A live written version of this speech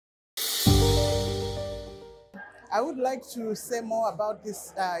I would like to say more about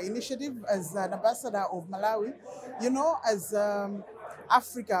this initiative as an ambassador of Malawi. You know, as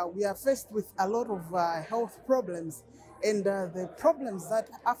Africa, we are faced with a lot of health problems. And the problems that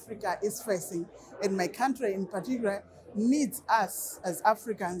Africa is facing, and my country in particular, needs us as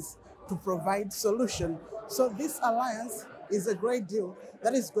Africans to provide solution. So this alliance is a great deal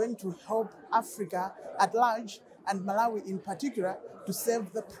that is going to help Africa at large and Malawi in particular to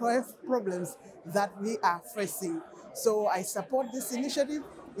solve the problems that we are facing. So I support this initiative.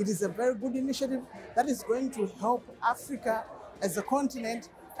 It is a very good initiative that is going to help Africa as a continent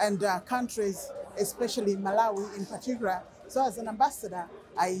and countries, especially Malawi in particular. So as an ambassador,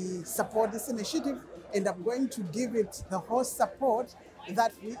 I support this initiative and I'm going to give it the whole support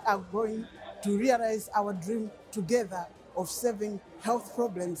that we are going to realize our dream together of solving health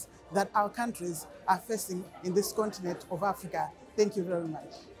problems that our countries are facing in this continent of Africa. Thank you very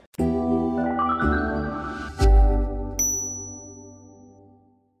much.